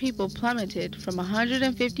of our people plummeted from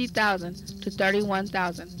 150,000 to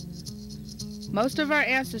 31,000. Most of our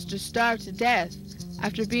ancestors starved to death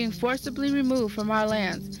after being forcibly removed from our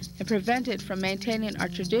lands and prevented from maintaining our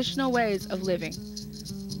traditional ways of living.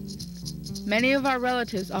 Many of our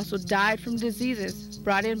relatives also died from diseases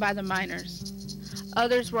brought in by the miners.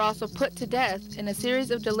 Others were also put to death in a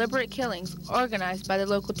series of deliberate killings organized by the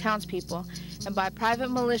local townspeople and by private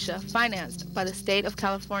militia financed by the state of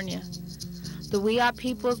California. The Wiyot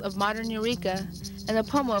peoples of modern Eureka and the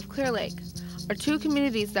Pomo of Clear Lake are two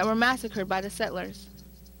communities that were massacred by the settlers.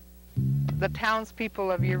 The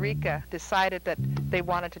townspeople of Eureka decided that they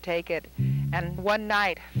wanted to take it, and one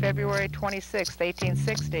night, February 26,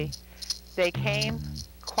 1860, they came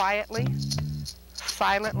quietly,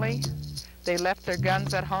 silently. They left their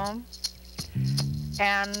guns at home,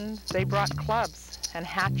 and they brought clubs and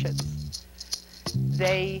hatchets.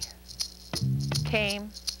 They came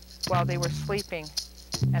while they were sleeping,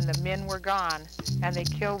 and the men were gone, and they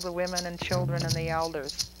killed the women and children and the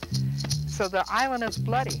elders. So the island is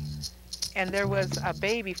bloody, and there was a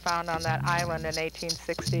baby found on that island in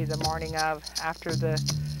 1860, the morning of, after the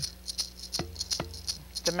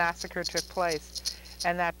massacre took place,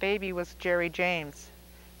 and that baby was Jerry James,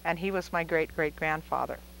 and he was my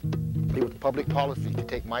great-great-grandfather. It was public policy to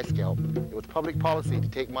take my scalp. It was public policy to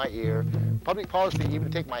take my ear, public policy even to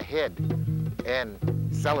take my head and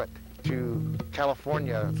sell it to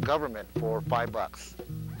California's government for $5.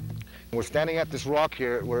 We're standing at this rock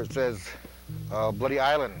here where it says Bloody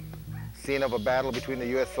Island, scene of a battle between the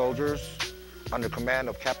U.S. soldiers under command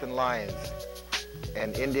of Captain Lyons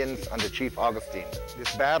and Indians under Chief Augustine.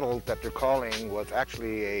 This battle that they're calling was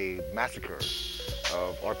actually a massacre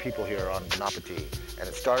of our people here on Banapatea. And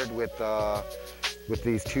it started with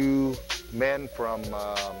these two men from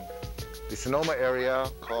the Sonoma area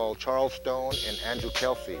called Charles Stone and Andrew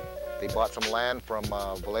Kelsey. They bought some land from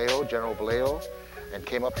Vallejo, General Vallejo, and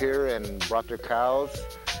came up here and brought their cows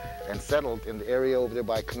and settled in the area over there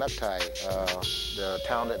by Canuktai, the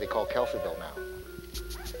town that they call Kelseyville now.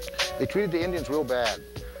 They treated the Indians real bad.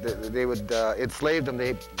 They would enslave them.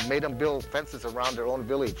 They made them build fences around their own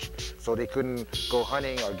village so they couldn't go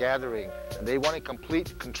hunting or gathering. And they wanted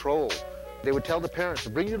complete control. They would tell the parents to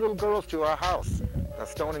bring your little girls to our house,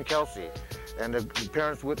 Stone and Kelsey. And the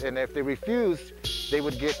parents would, and if they refused, they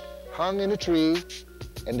would get hung in a tree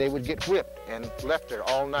and they would get whipped and left there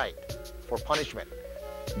all night for punishment.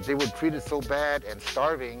 They were treated so bad and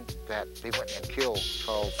starving that they went and killed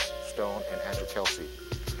Charles Stone and Andrew Kelsey.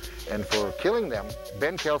 And for killing them,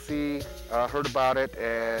 Ben Kelsey heard about it,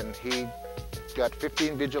 and he got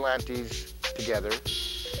 15 vigilantes together,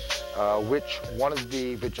 which one of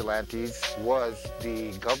the vigilantes was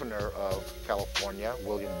the governor of California,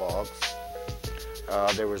 William Boggs.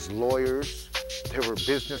 There was lawyers, there were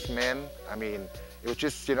businessmen. I mean, it was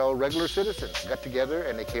just, you know, regular citizens got together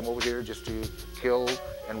and they came over here just to kill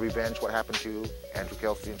and revenge what happened to Andrew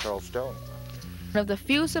Kelsey and Charles Stone. One of the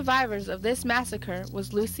few survivors of this massacre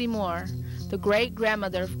was Lucy Moore, the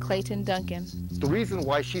great-grandmother of Clayton Duncan. The reason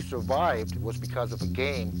why she survived was because of a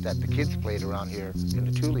game that the kids played around here in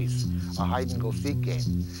the Tules, a hide-and-go-seek game.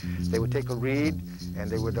 They would take a reed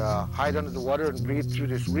and they would hide under the water and breathe through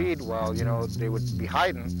this reed while, you know, they would be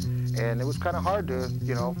hiding. And it was kind of hard to,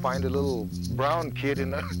 you know, find a little brown kid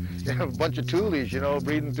in a bunch of Tules, you know,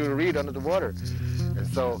 breathing through the reed under the water. And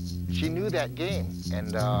so she knew that game.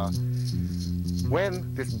 And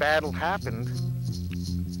when this battle happened,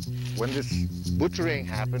 when this butchering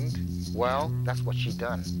happened, well, that's what she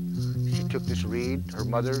done. She took this reed. Her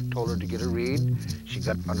mother told her to get a reed. She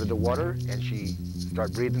got under the water and she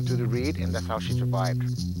started breathing through the reed, and that's how she survived.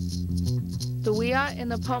 The Wiyot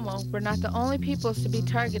and the Pomo were not the only peoples to be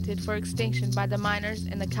targeted for extinction by the miners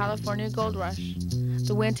in the California Gold Rush.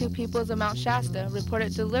 The Wintu peoples of Mount Shasta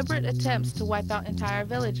reported deliberate attempts to wipe out entire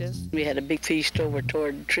villages. We had a big feast over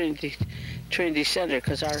toward Trinity Center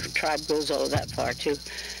because our tribe goes all that far too.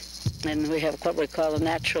 And we have what we call a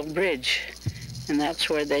natural bridge. And that's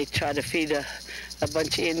where they try to feed a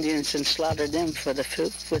bunch of Indians and slaughter them for the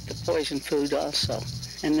food, with the poison food also.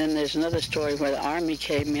 And then there's another story where the army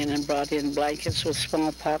came in and brought in blankets with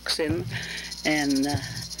smallpox in and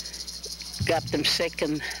got them sick,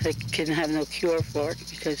 and they couldn't have no cure for it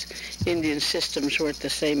because Indian systems weren't the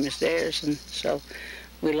same as theirs, and so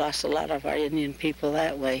we lost a lot of our Indian people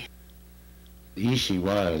that way. Ishi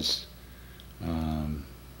was a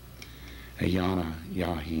Yana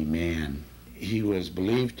Yahi man. He was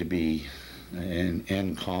believed to be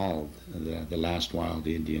and called the last wild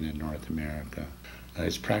Indian in North America.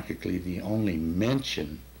 It's practically the only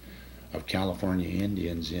mention of California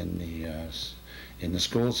Indians in the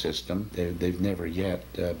school system. They've never yet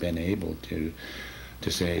been able to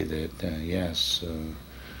say that yes,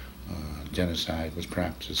 genocide was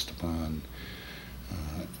practiced upon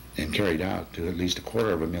and carried out to at least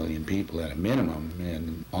 250,000 people at a minimum.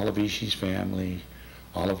 And all of Ishi's family,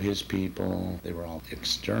 all of his people, they were all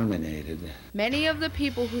exterminated. Many of the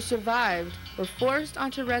people who survived were forced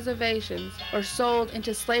onto reservations or sold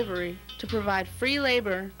into slavery to provide free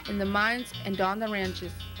labor in the mines and on the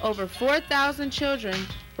ranches. Over 4,000 children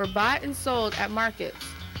were bought and sold at markets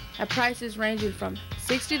at prices ranging from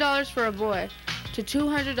 $60 for a boy to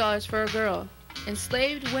 $200 for a girl.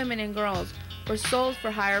 Enslaved women and girls were sold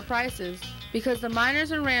for higher prices because the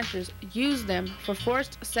miners and ranchers used them for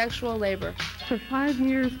forced sexual labor. For 5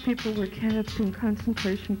 years, people were kept in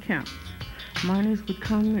concentration camps. Miners would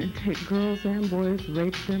come and take girls and boys,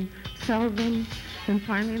 rape them, sell them, and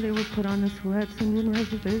finally they were put on the Siletz Indian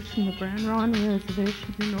Reservation, the Grand Ronde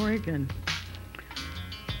Reservation in Oregon.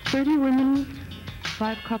 30 women,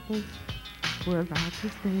 5 couples were allowed to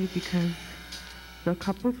stay because the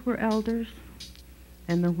couples were elders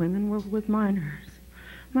and the women were with miners.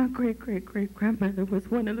 My great-great-great-grandmother was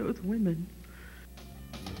one of those women.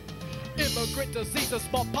 Immigrant diseases,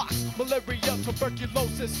 smallpox, malaria,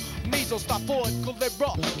 tuberculosis, measles, typhoid, cholera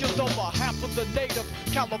killed over half of the native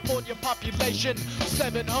California population.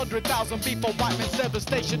 700,000 before white man's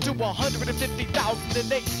devastation to 150,000 in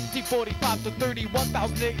 1845 to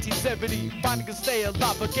 31,000 in 1870. Fighting to stay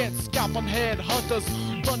alive against scalp and head hunters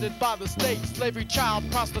funded by the state. Slavery, child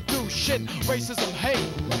prostitution, racism, hate.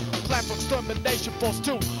 Plan for extermination, forced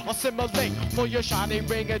to assimilate. For your shiny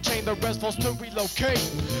ring and chain, the rest forced to relocate.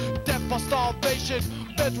 Death by starvation,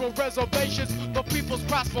 federal reservations, the people's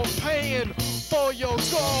price for paying for your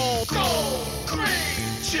gold. Gold, green,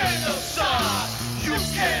 genocide, you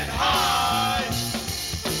can't hide.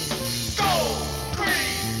 Gold,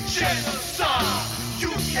 green, genocide,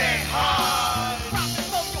 you can't hide.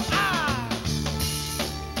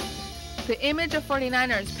 The image of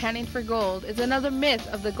 49ers panning for gold is another myth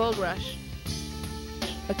of the gold rush.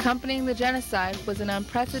 Accompanying the genocide was an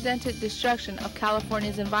unprecedented destruction of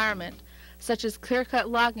California's environment, such as clear-cut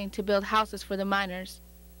logging to build houses for the miners.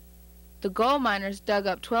 The gold miners dug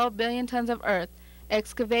up 12 billion tons of earth,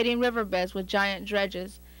 excavating riverbeds with giant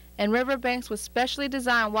dredges, and riverbanks with specially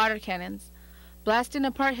designed water cannons, blasting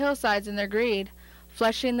apart hillsides in their greed,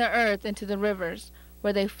 flushing the earth into the rivers,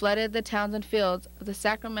 where they flooded the towns and fields of the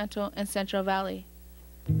Sacramento and Central Valley.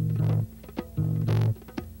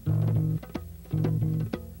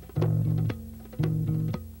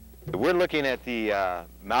 We're looking at the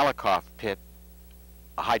Malakoff pit,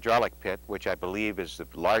 a hydraulic pit, which I believe is the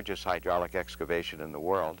largest hydraulic excavation in the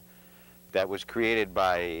world, that was created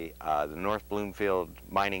by the North Bloomfield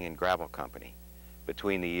Mining and Gravel Company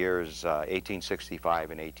between the years 1865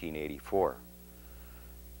 and 1884.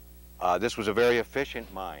 This was a very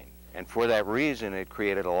efficient mine, and for that reason it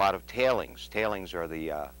created a lot of tailings. Tailings are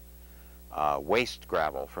the waste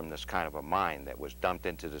gravel from this kind of a mine that was dumped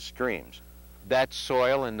into the streams. That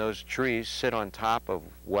soil and those trees sit on top of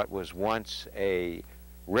what was once a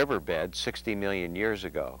riverbed 60 million years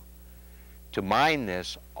ago. To mine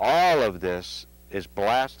this, all of this is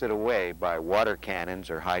blasted away by water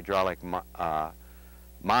cannons or hydraulic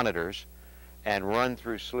monitors and run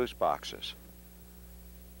through sluice boxes.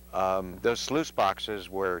 Those sluice boxes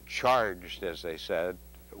were charged, as they said,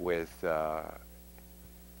 with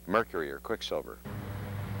mercury or quicksilver.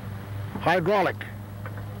 Hydraulic.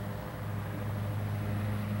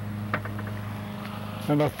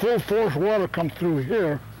 And the full force water comes through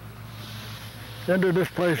here into this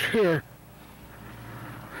place here.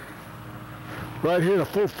 Right here, the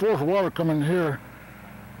full force water coming here.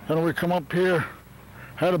 And we come up here,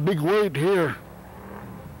 had a big weight here,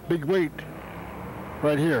 big weight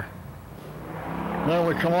right here. Then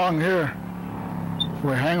we come along here,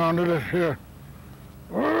 we hang on to this here.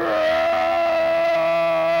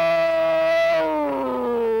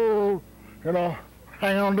 You know,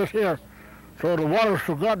 hang on to this here. So the water's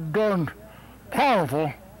so goddamn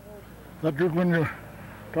powerful that when you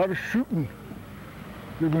start shooting,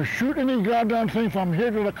 you can shoot any goddamn thing from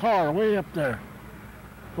here to the car, way up there,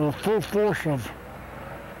 with the full force of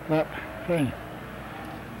that thing.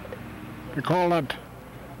 They call that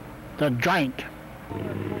the giant.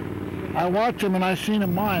 I watch them and I seen a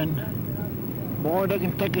mine. Boy, they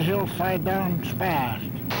can take a hillside down fast.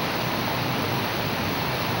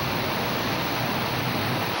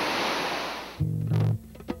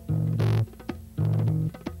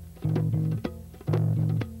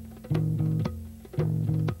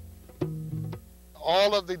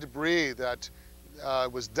 All of the debris that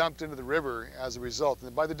was dumped into the river as a result.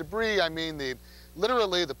 And by the debris, I mean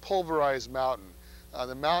literally the pulverized mountain.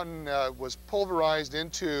 The mountain was pulverized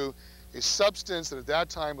into a substance that at that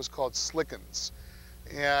time was called slickens.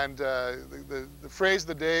 And the phrase of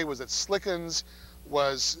the day was that slickens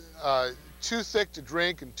was too thick to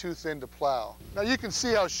drink and too thin to plow. Now you can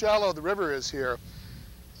see how shallow the river is here.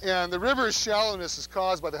 And the river's shallowness is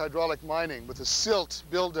caused by the hydraulic mining, with the silt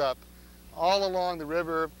buildup all along the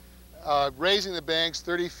river, raising the banks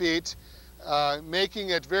 30 feet, making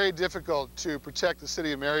it very difficult to protect the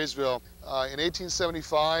city of Marysville. In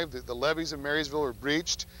 1875, the levees of Marysville were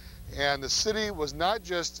breached, and the city was not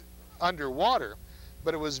just underwater,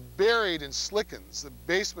 but it was buried in slickens. The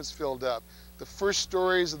basements filled up. The first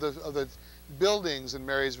stories of the buildings in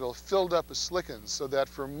Marysville filled up with slickens, so that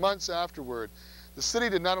for months afterward, the city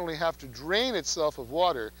did not only have to drain itself of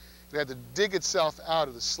water, it had to dig itself out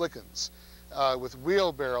of the slickens with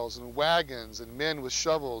wheelbarrows and wagons and men with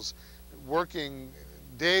shovels working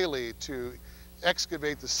daily to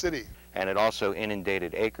excavate the city. And it also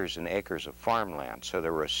inundated acres and acres of farmland, so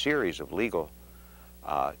there were a series of legal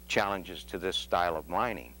challenges to this style of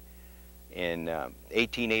mining. In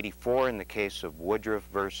 1884, in the case of Woodruff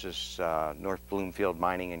versus North Bloomfield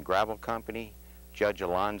Mining and Gravel Company, Judge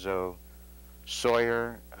Alonzo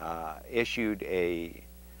Sawyer issued a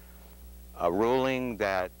ruling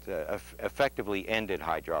that effectively ended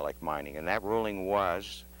hydraulic mining, and that ruling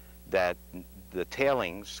was that the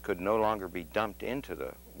tailings could no longer be dumped into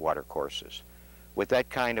the watercourses. With that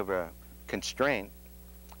kind of a constraint,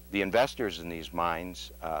 the investors in these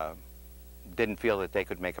mines didn't feel that they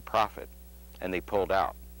could make a profit, and they pulled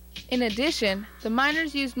out. In addition, the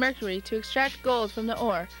miners used mercury to extract gold from the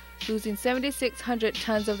ore, losing 7,600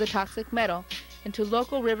 tons of the toxic metal into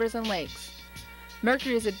local rivers and lakes.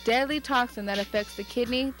 Mercury is a deadly toxin that affects the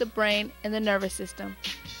kidney, the brain, and the nervous system.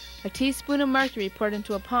 A teaspoon of mercury poured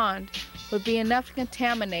into a pond would be enough to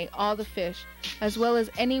contaminate all the fish, as well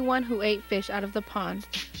as anyone who ate fish out of the pond.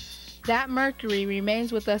 That mercury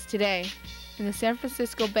remains with us today in the San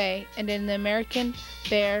Francisco Bay and in the American,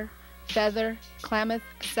 Bear, Feather, Klamath,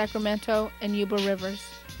 Sacramento, and Yuba rivers.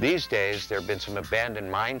 These days, there have been some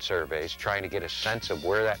abandoned mine surveys trying to get a sense of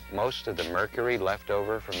where most of the mercury left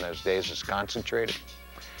over from those days is concentrated.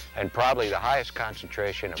 And probably the highest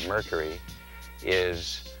concentration of mercury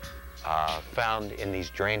is found in these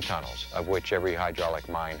drain tunnels, of which every hydraulic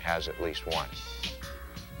mine has at least one.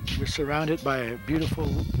 We're surrounded by a beautiful,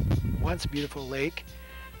 once beautiful lake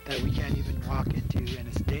that we can't even walk into, and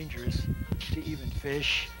it's dangerous to even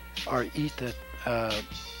fish or eat the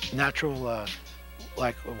natural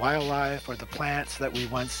like wildlife or the plants that we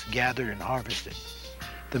once gathered and harvested.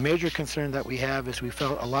 The major concern that we have is we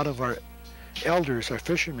felt a lot of our elders, our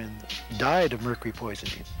fishermen, died of mercury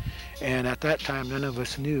poisoning. And at that time, none of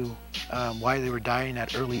us knew why they were dying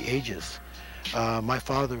at early ages. My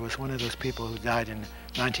father was one of those people who died in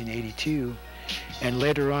 1982, and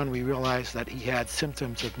later on we realized that he had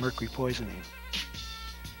symptoms of mercury poisoning.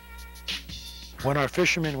 When our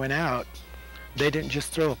fishermen went out, they didn't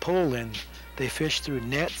just throw a pole in, they fished through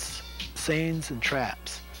nets, seines, and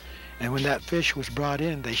traps. And when that fish was brought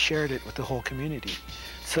in, they shared it with the whole community.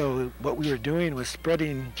 So what we were doing was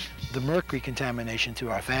spreading the mercury contamination to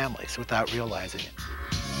our families without realizing it.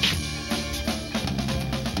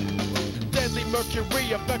 Deadly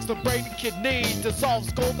mercury affects the brain and kidney,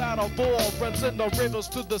 dissolves gold out of ore, runs in the rivers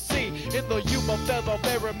to the sea, in the Yuma, Feather,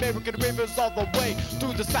 Bear, American rivers all the way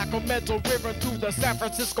through the Sacramento River to the San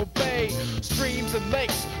Francisco Bay. Streams and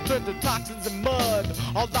lakes turn to toxins and mud,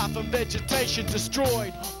 all life and vegetation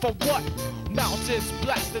destroyed. For what? Mountains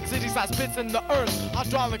blasted, city-sized pits in the earth,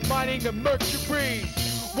 hydraulic mining and mercury.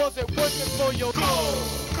 Was it worth it for your gold,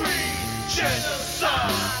 green,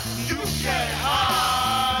 genocide? You can't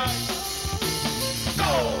hide.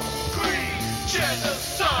 Gold, green,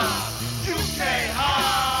 genocide, you can't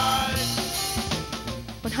hide.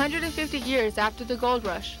 150 years after the gold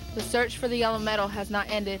rush, the search for the yellow metal has not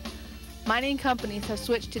ended. Mining companies have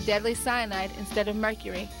switched to deadly cyanide instead of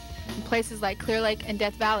mercury in places like Clear Lake and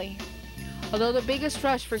Death Valley. Although the biggest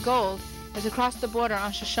rush for gold is across the border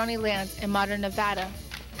on Shoshone lands in modern Nevada.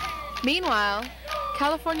 Meanwhile,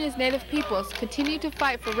 California's native peoples continue to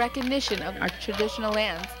fight for recognition of our traditional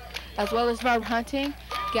lands, as well as our hunting,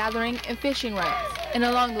 gathering, and fishing rights. And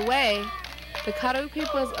along the way, the Caddo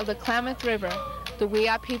peoples of the Klamath River, the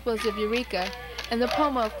Wiyot peoples of Eureka, and the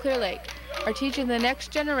Pomo of Clear Lake are teaching the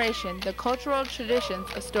next generation the cultural traditions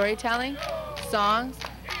of storytelling, songs,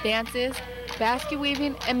 dances, basket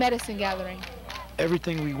weaving, and medicine gathering.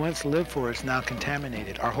 Everything we once lived for is now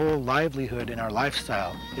contaminated. Our whole livelihood and our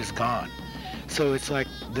lifestyle is gone. So it's like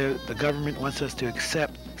the government wants us to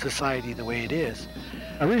accept society the way it is.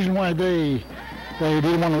 The reason why they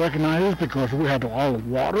didn't want to recognize us because we had all the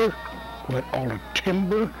water, we had all the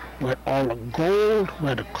timber, we had all the gold, we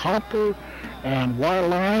had the copper, and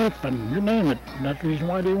wildlife, and you name it. That's the reason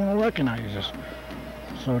why they want to recognize us.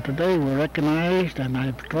 So today we're recognized, and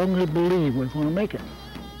I strongly believe we're going to make it.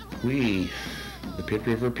 We, the Pit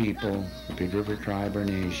River people, the Pit River Tribe or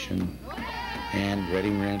Nation, and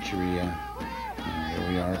Redding Rancheria,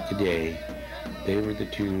 where we are today, they were the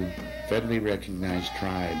two federally recognized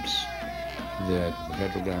tribes that the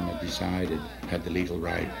federal government decided had the legal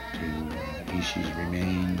right to Ishi's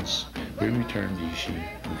remains. We returned Ishi,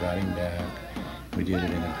 we got him back, we did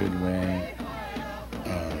it in a good way.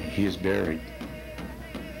 He is buried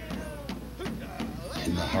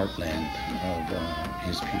in the heartland of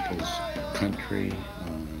his people's country,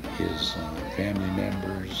 his family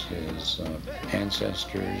members, his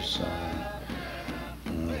ancestors.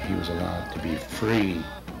 He was allowed to be free.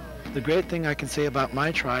 The great thing I can say about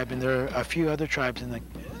my tribe, and there are a few other tribes in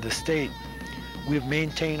the state, we've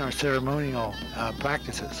maintained our ceremonial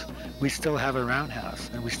practices. We still have a roundhouse,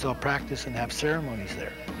 and we still practice and have ceremonies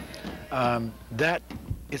there. That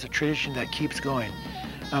is a tradition that keeps going.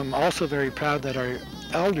 I'm also very proud that our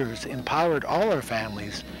elders empowered all our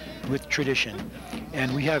families with tradition,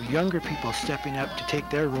 and we have younger people stepping up to take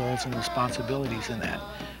their roles and responsibilities in that.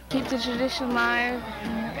 Keep the tradition alive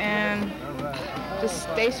and just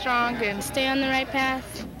stay strong and stay on the right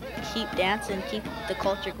path. Keep dancing, keep the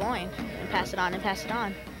culture going, and pass it on and pass it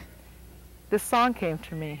on. This song came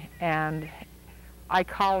to me, and I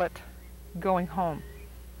call it Going Home.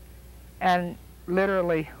 And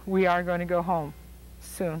literally, we are going to go home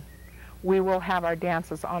soon. We will have our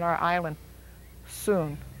dances on our island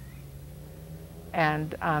soon.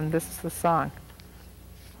 And this is the song.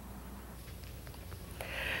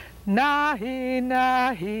 Nahi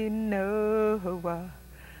nahi noa,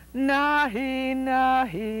 nahi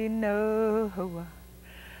nahi noa,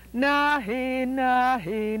 nahi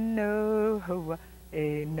nahi noa,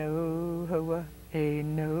 e noa, e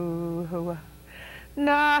noa,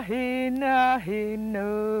 nahi nahi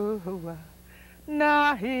noa,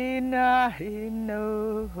 nahi nahi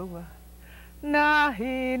noa,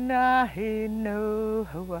 nahi nahi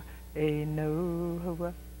noa, e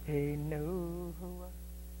noa, e noa.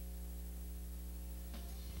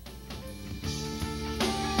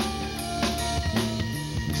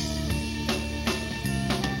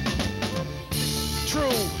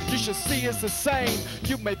 True, you should see it's the same.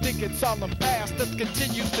 You may think it's all in the past that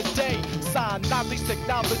continues today. Cyanide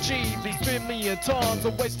technology leaves 3 million tons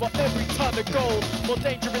of waste for every ton of gold. More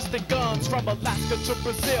dangerous than guns from Alaska to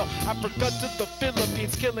Brazil, Africa to the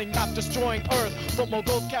Philippines, killing, not destroying Earth. For more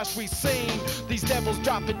gold cash we've seen, these devils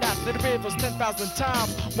dropping acid rivers 10,000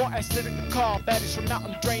 times. More acidic than car baddies from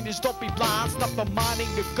mountain drainage. Don't be blind, stop the mining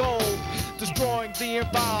of gold, destroying the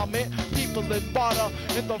environment, people and water,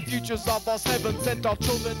 and the futures of us heaven sent our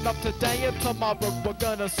children up today, and tomorrow we're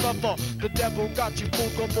gonna suffer. The devil got you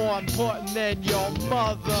fooled, more important than your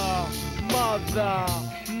mother, mother,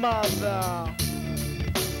 mother.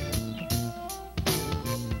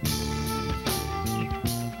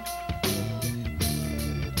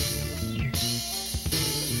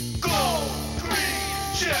 Gold,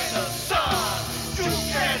 greed, genocide, you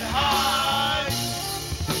can't hide.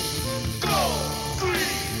 Gold,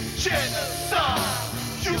 greed, genocide.